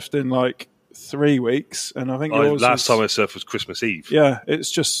surfed in like 3 weeks, and I think last time I surfed was Christmas Eve. Yeah, it's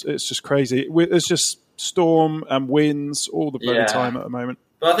just crazy. There's just storm and winds all the bloody time at the moment.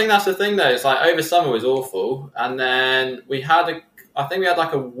 But I think that's the thing though. It's like over summer was awful, and then we had I think we had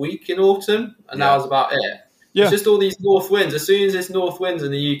like a week in autumn, and that was about it. Yeah. It's just all these north winds. As soon as it's north winds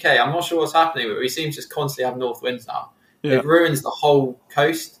in the UK, I'm not sure what's happening, but we seem to just constantly have north winds now. Yeah. It ruins the whole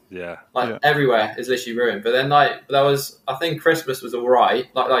coast. Yeah. Everywhere is literally ruined. But then I think Christmas was all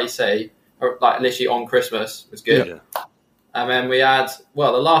right. Like you say, or like literally on Christmas was good. Yeah. And then we had, the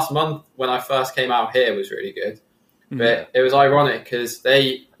last month when I first came out here was really good. But it was ironic because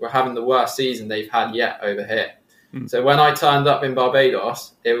they were having the worst season they've had yet over here. So when I turned up in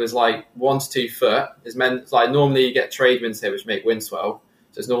Barbados, it was like 1 to 2 foot. It's meant like normally you get trade winds here, which make wind swell.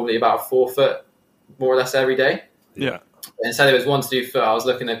 So it's normally about 4 foot, more or less every day. Yeah. But instead it was 1 to 2 foot. I was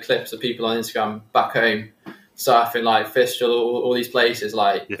looking at clips of people on Instagram back home surfing like Fistula, all these places,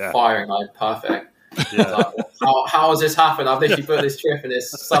 like firing like perfect. Yeah. Like, how has this happened? I've literally put this trip and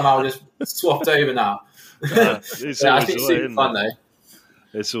it's somehow just swapped over now. I think it's super fun though.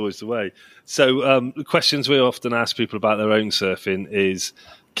 It's always the way. So the questions we often ask people about their own surfing is,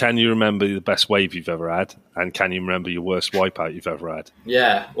 can you remember the best wave you've ever had? And can you remember your worst wipeout you've ever had?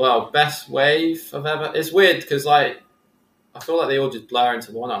 Yeah, well, best wave I've ever... It's weird because, like, I feel like they all just blur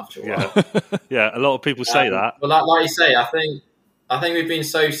into one after a while. Yeah, a lot of people say that. But like you say, I think we've been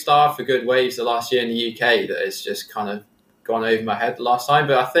so starved for good waves the last year in the UK that it's just kind of gone over my head the last time.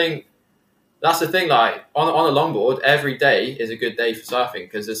 But I think that's the thing, like, on a longboard, every day is a good day for surfing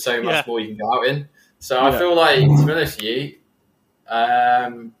because there's so much more you can go out in. So I feel like, to be honest with you, I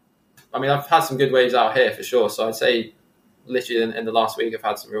mean, I've had some good waves out here for sure. So I'd say literally in the last week, I've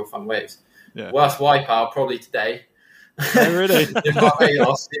had some real fun waves. Yeah. Worst wipeout, probably today. Oh, really? In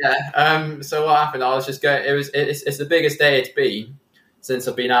Barbados, yeah. So what happened? I was just going, it's the biggest day it's been since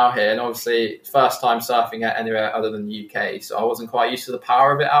I've been out here. And obviously, first time surfing anywhere other than the UK. So I wasn't quite used to the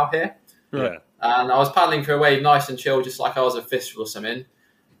power of it out here. Right. And I was paddling for a wave nice and chill, just like I was a Fistula or something.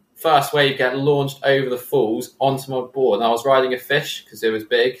 First wave get launched over the falls onto my board, and I was riding a fish because it was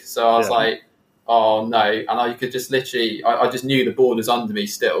big. So I was like, oh no. And I could just literally, I just knew the board was under me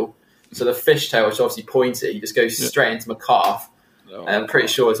still. So the fishtail, which obviously pointy, just goes straight into my calf. And I'm pretty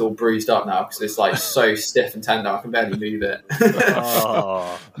sure it's all bruised up now because it's like so stiff and tender, I can barely move it.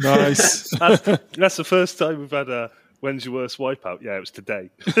 Oh, nice. That's the first time we've had a... When's your worst wipeout? Yeah, it was today.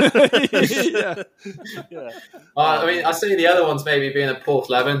 I mean, I'd say the other ones maybe being at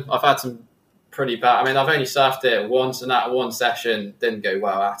Port Leven. I've had some pretty bad. I mean, I've only surfed it once, and that one session didn't go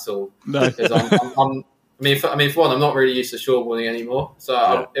well at all. No. Because I mean, for one, I'm not really used to shortboarding anymore.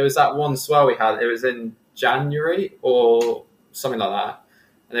 So it was that one swell we had. It was in January or something like that,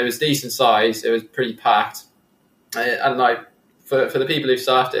 and it was decent size. It was pretty packed, and like for the people who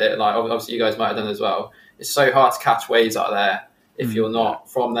surfed it, like obviously you guys might have done as well. It's so hard to catch waves out there if you're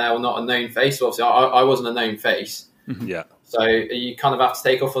not from there or not a known face. So obviously, I wasn't a known face. Yeah. So you kind of have to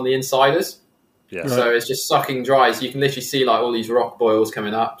take off on the insiders. Yeah. So it's just sucking dry. So you can literally see like all these rock boils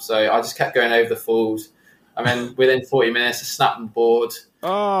coming up. So I just kept going over the falls. And then within 40 minutes, I snapped the board.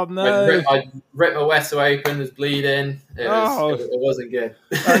 Oh, no. I ripped my wetsuit open, was bleeding. It wasn't good.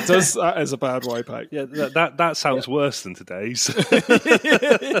 That is a bad wipeout. Yeah, that sounds worse than today's. So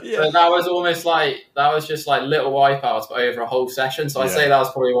that was almost like, that was just like little wipeouts, but over a whole session. So I'd say that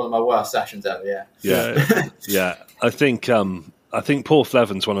was probably one of my worst sessions ever, Yeah. I think Port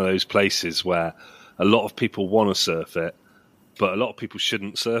Leven's one of those places where a lot of people want to surf it, but a lot of people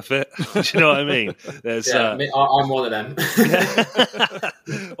shouldn't surf it. Do you know what I mean? I'm one of them.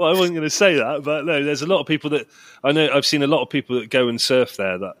 Well, I wasn't going to say that, but no, there's a lot of people that I know. I've seen a lot of people that go and surf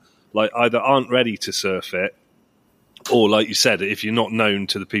there that like either aren't ready to surf it, or like you said, if you're not known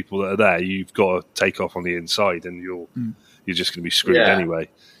to the people that are there, you've got to take off on the inside, and you're just going to be screwed anyway.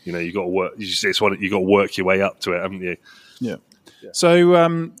 You know, you got to work. You got to work your way up to it, haven't you? Yeah.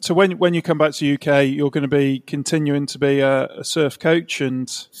 So, so when you come back to UK, you're going to be continuing to be a surf coach, and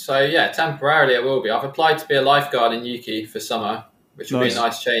so temporarily it will be. I've applied to be a lifeguard in Yuki for summer, which will be a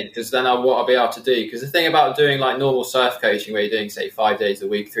nice change because then what I'll be able to do. Because the thing about doing like normal surf coaching, where you're doing say 5 days a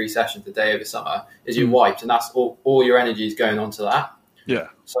week, 3 sessions a day over summer, is you're wiped, and that's all your energy is going onto that. Yeah.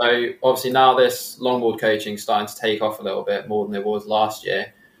 So obviously now this longboard coaching is starting to take off a little bit more than it was last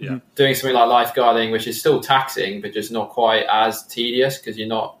year. Yeah. Doing something like lifeguarding, which is still taxing, but just not quite as tedious because you're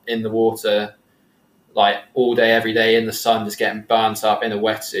not in the water like all day, every day in the sun, just getting burnt up in a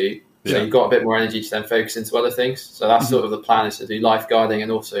wetsuit. So you've got a bit more energy to then focus into other things. So that's sort of the plan, is to do lifeguarding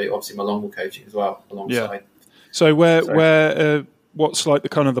and also obviously my longboard coaching as well alongside. So what's like the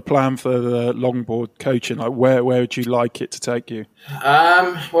kind of the plan for the longboard coaching? Like where would you like it to take you?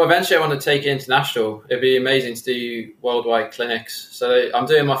 Well, eventually I want to take it international. It'd be amazing to do worldwide clinics. So I'm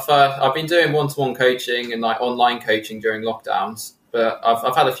doing I've been doing one-to-one coaching and like online coaching during lockdowns, but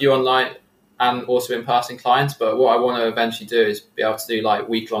I've had a few online and also in-person clients. But what I want to eventually do is be able to do like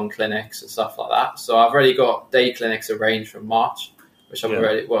week-long clinics and stuff like that. So I've already got day clinics arranged from March, which I've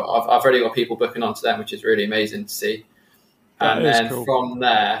already got people booking onto them, which is really amazing to see. And then from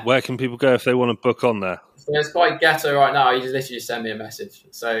there, where can people go if they want to book on there? So it's quite ghetto right now. You just literally send me a message.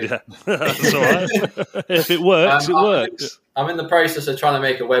 So yeah, that's all right. If it works, it works. I'm in the process of trying to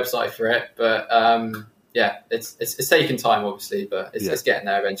make a website for it, but it's taking time, obviously, but it's getting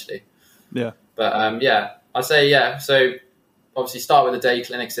there eventually. Yeah. But I'd say So obviously start with the day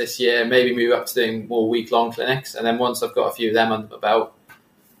clinics this year, maybe move up to doing more week-long clinics, and then once I've got a few of them under my belt,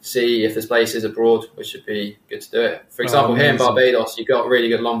 see if there's places abroad which would be good to do it. For example, here in Barbados, you've got really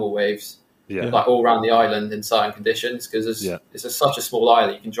good longboard waves, like all around the island in certain conditions, because it's such a small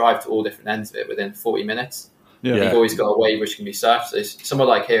island. You can drive to all different ends of it within 40 minutes. Yeah. You've always got a wave which can be surfed. So somewhere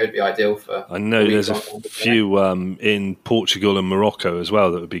like here would be ideal for. I know there's a few in Portugal and Morocco as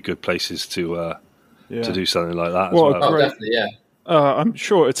well that would be good places to do something like that. Well, as well. Definitely, yeah. I'm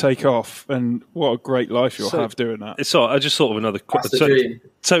sure it'll take off, and what a great life you'll have doing that. It's all right. I just thought of another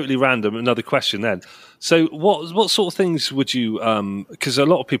totally random another question then. So what sort of things would you because a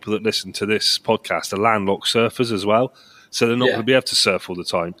lot of people that listen to this podcast are landlocked surfers as well, so they're not going to be able to surf all the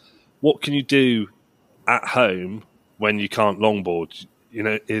time. What can you do at home when you can't longboard? You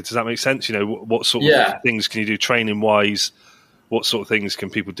know, does that make sense? You know, what sort of things can you do training wise? What sort of things can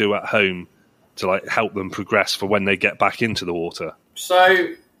people do at home to like help them progress for when they get back into the water? So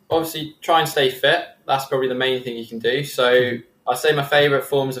obviously try and stay fit. That's probably the main thing you can do. So I'd say my favourite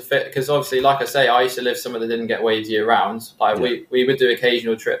forms of fit, because obviously, like I say, I used to live somewhere that didn't get waves year round. Like we would do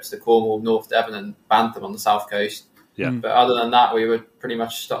occasional trips to Cornwall, North Devon and Bantam on the south coast. Yeah. But other than that, we were pretty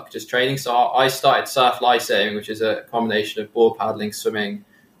much stuck just training. So I started surf lifesaving, which is a combination of board paddling, swimming,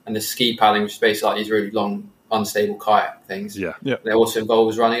 and the ski paddling, which is basically like these really long, unstable kayak things. Yeah. It also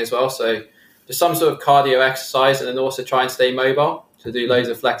involves running as well. So just some sort of cardio exercise, and then also try and stay mobile. To do loads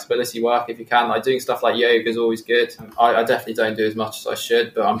of flexibility work if you can. Like doing stuff like yoga is always good. I definitely don't do as much as I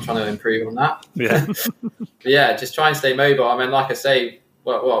should, but I'm trying to improve on that. Yeah. Just try and stay mobile. I mean, like I say,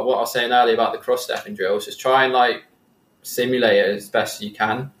 what I was saying earlier about the cross-stepping drills, just try and like simulate it as best as you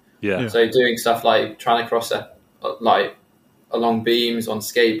can. Yeah. So doing stuff like trying to cross-step like along beams on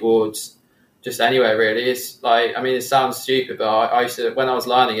skateboards, just anywhere really. It's like, I mean, it sounds stupid, but I used to, when I was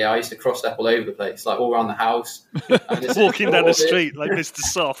learning it, I used to cross-step all over the place, like all around the house. Walking down the street like Mr.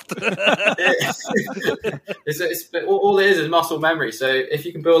 Soft. All it is muscle memory. So if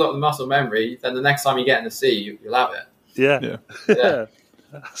you can build up the muscle memory, then the next time you get in the sea, you'll have it. Yeah.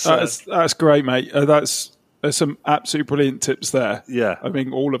 That's great, mate. There's some absolute brilliant tips there. Yeah, I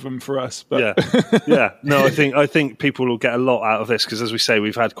mean, all of them for us. But. Yeah. No, I think people will get a lot out of this because, as we say,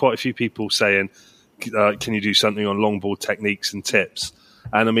 we've had quite a few people saying, "Can you do something on longboard techniques and tips?"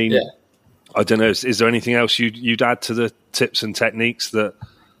 And I mean, I don't know. Is there anything else you'd add to the tips and techniques that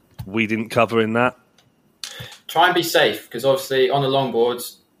we didn't cover in that? Try and be safe, because obviously on the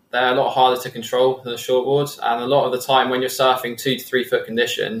longboards, they're a lot harder to control than the shortboards, and a lot of the time when you're surfing 2 to 3 foot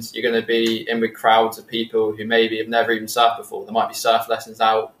conditions, you're going to be in with crowds of people who maybe have never even surfed before. There might be surf lessons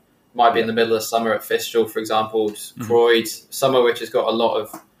out, might be in the middle of summer at Fistral, for example, Croyd, somewhere which has got a lot of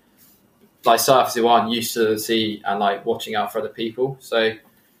like surfers who aren't used to the sea and like watching out for other people. So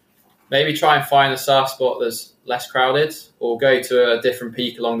maybe try and find a surf spot that's less crowded, or go to a different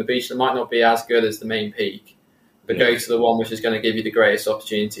peak along the beach that might not be as good as the main peak. But go to the one which is going to give you the greatest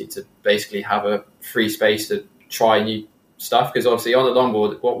opportunity to basically have a free space to try new stuff. Because obviously on the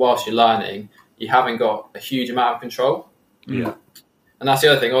longboard, whilst you're learning, you haven't got a huge amount of control. Yeah. And that's the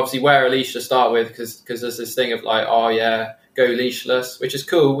other thing. Obviously wear a leash to start with, because there's this thing of like, go leashless, which is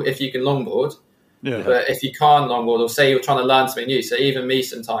cool if you can longboard. Yeah. But if you can't longboard, or say you're trying to learn something new, so even me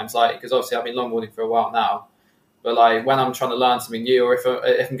sometimes, like, because obviously I've been longboarding for a while now, but like when I'm trying to learn something new, or if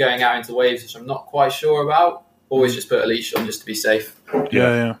I'm going out into waves which I'm not quite sure about, always just put a leash on just to be safe.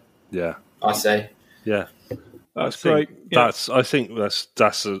 Yeah. I say. Yeah. That's great. I think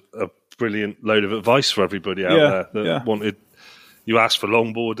that's a brilliant load of advice for everybody out there that wanted. You asked for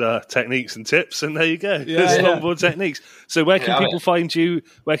longboard techniques and tips, and there you go. There's longboard techniques. So where can people find you?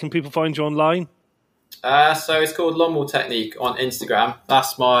 Where can people find you online? So it's called Longboard Technique on Instagram.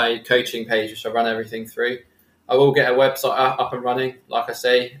 That's my coaching page, which I run everything through. I will get a website up and running, like I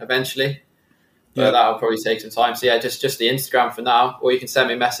say, eventually. But that'll probably take some time. So just the Instagram for now, or you can send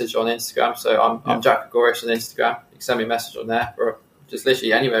me a message on Instagram. So I'm Jack Gregorius on Instagram. You can send me a message on there, or just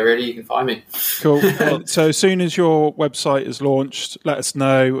literally anywhere really you can find me. Cool. So as soon as your website is launched, let us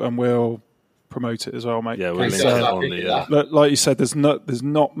know and we'll promote it as well, mate. Yeah, we'll link it on the. Like you said, there's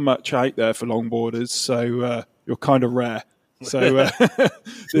not much out there for longboarders, so you're kind of rare. So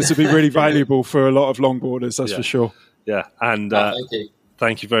this would be really valuable for a lot of longboarders, that's for sure. Yeah, and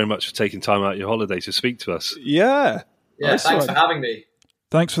thank you very much for taking time out of your holiday to speak to us. Yeah. Thanks for having me.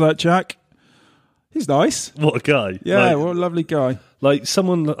 Thanks for that, Jack. He's nice. What a guy. Yeah, what a lovely guy. Like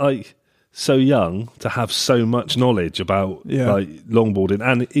someone like so young to have so much knowledge about like longboarding.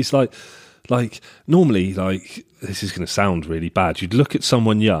 And it's like normally, like, this is going to sound really bad. You'd look at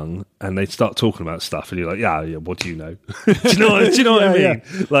someone young and they'd start talking about stuff and you're like, yeah, what do you know? do you know what I mean?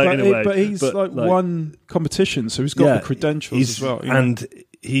 Yeah. Like, in a way. But he's like won competition, so he's got the credentials as well. And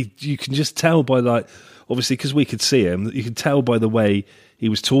you can just tell by, like, obviously, because we could see him, you could tell by the way he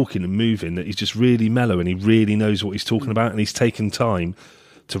was talking and moving that he's just really mellow and he really knows what he's talking about and he's taken time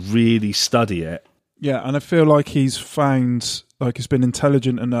to really study it. Yeah, and I feel like he's been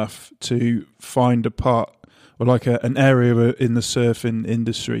intelligent enough to find a part or like an area in the surfing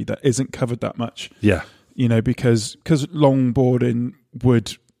industry that isn't covered that much. Yeah. You know, because longboarding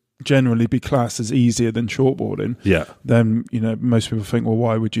would generally be classed as easier than shortboarding. Yeah. Then, you know, most people think, well,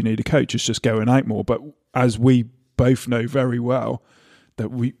 why would you need a coach? It's just going out more. But as we both know very well, that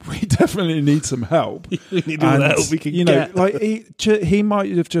we definitely need some help. We need all the help we can get. Like he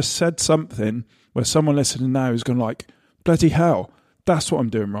might have just said something where someone listening now is going like, bloody hell, that's what I'm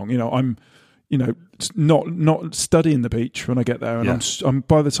doing wrong. You know, I'm, you know, not studying the beach when I get there, and I'm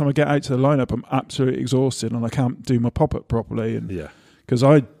by the time I get out to the lineup, I'm absolutely exhausted and I can't do my pop-up properly. And because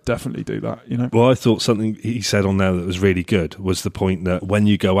I definitely do that, you know. Well, I thought something he said on there that was really good was the point that when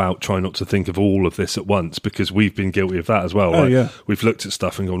you go out, try not to think of all of this at once, because we've been guilty of that as well. Oh, right? yeah. We've looked at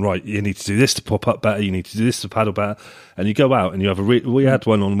stuff and gone, right, you need to do this to pop up better, you need to do this to paddle better, and you go out and you have we had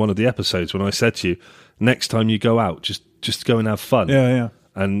one on one of the episodes when I said to you, next time you go out, just go and have fun. Yeah.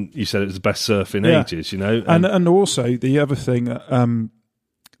 And you said it was the best surf in ages, you know. And also the other thing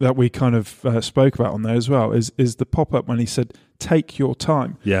that we kind of spoke about on there as well is the pop-up when he said, take your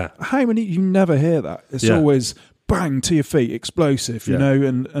time. Yeah. How many, you never hear that. It's always bang to your feet, explosive, you know,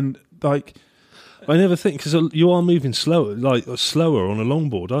 and like... I never think, because you are moving slower on a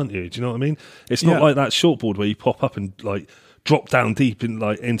longboard, aren't you? Do you know what I mean? It's not like that shortboard where you pop up and like drop down deep in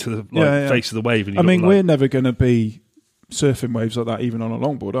like into the face of the wave. And we're never going to be surfing waves like that even on a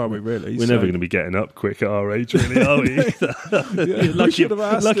longboard, are we, really? We're never going to be getting up quick at our age, really, are we? Lucky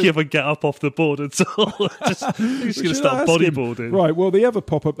if I get up off the board at all. Just going to start bodyboarding. Right, well, the other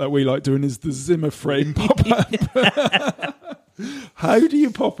pop-up that we like doing is the Zimmer frame pop-up. How do you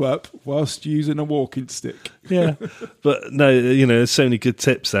pop up whilst using a walking stick? Yeah, but no, you know, there's so many good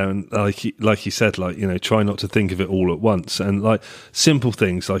tips there, and like you said, like, you know, try not to think of it all at once, and like simple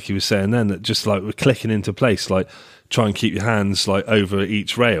things, like you were saying then, that just like we're clicking into place, like try and keep your hands like over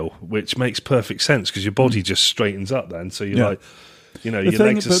each rail, which makes perfect sense because your body just straightens up then, so you're like, you know, your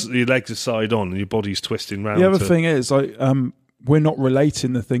legs are side on and your body's twisting round. The other thing is, like, we're not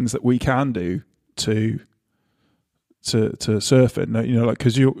relating the things that we can do to surfing, you know, like,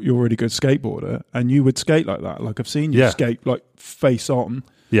 because you're a really good skateboarder and you would skate like that. Like, I've seen you skate like face on.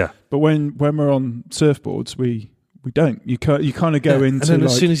 Yeah. But when we're on surfboards, we don't. You kind of go into. And then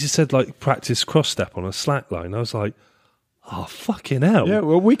as soon as you said like practice cross step on a slack line, I was like, oh fucking hell. Yeah.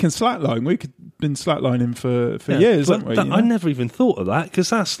 Well, we can slackline. We could been slacklining for years, haven't we? I never even thought of that, because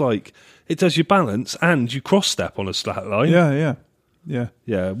that's like, it does your balance and you cross step on a slack line. Yeah.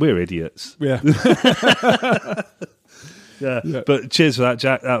 We're idiots. Yeah. Yeah, but cheers for that,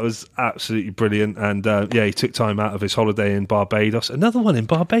 Jack. That was absolutely brilliant. And he took time out of his holiday in Barbados. Another one in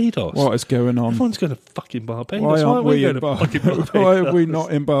Barbados. What is going on? Everyone's going to fucking Barbados. Why aren't we going to fucking Barbados? Why are we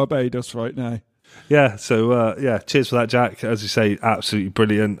not in Barbados right now? Yeah, so cheers for that, Jack. As you say, absolutely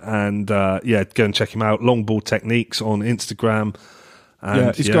brilliant. And go and check him out. Longboard Techniques on Instagram.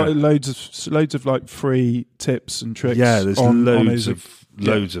 And, he's got loads of like free tips and tricks. Yeah, there's loads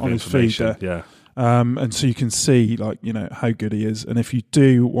of information. Yeah. And so you can see, like, you know, how good he is. And if you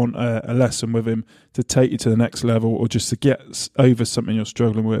do want a lesson with him to take you to the next level, or just to get over something you're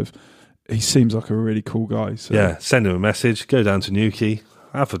struggling with, he seems like a really cool guy. So. Yeah, send him a message, go down to Newquay,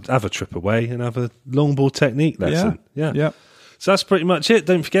 have a trip away and have a longboard technique lesson. Yeah. So that's pretty much it.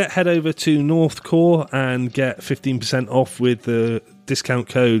 Don't forget, head over to North Core and get 15% off with the discount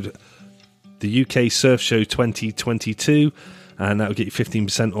code, the UK Surf Show 2022. And that will get you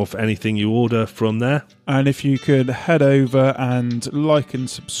 15% off anything you order from there. And if you could head over and like and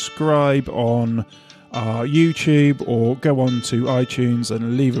subscribe on our YouTube, or go on to iTunes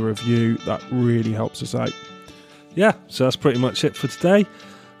and leave a review, that really helps us out. Yeah, so that's pretty much it for today.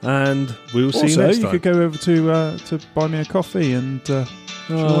 And we will see you next time. Also, you could go over to Buy Me a Coffee and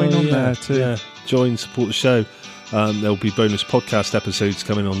join on there too. Yeah, join, support the show. There'll be bonus podcast episodes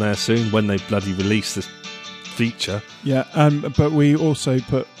coming on there soon when they bloody release the feature. Yeah, but we also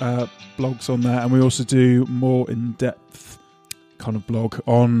put blogs on there, and we also do more in-depth kind of blog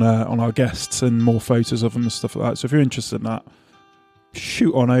on our guests and more photos of them and stuff like that. So if you're interested in that,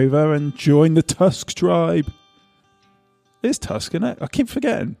 shoot on over and join the Tusk tribe. It's Tusk, isn't it? I keep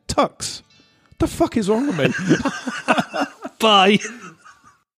forgetting. Tux. The fuck is wrong with me? Bye.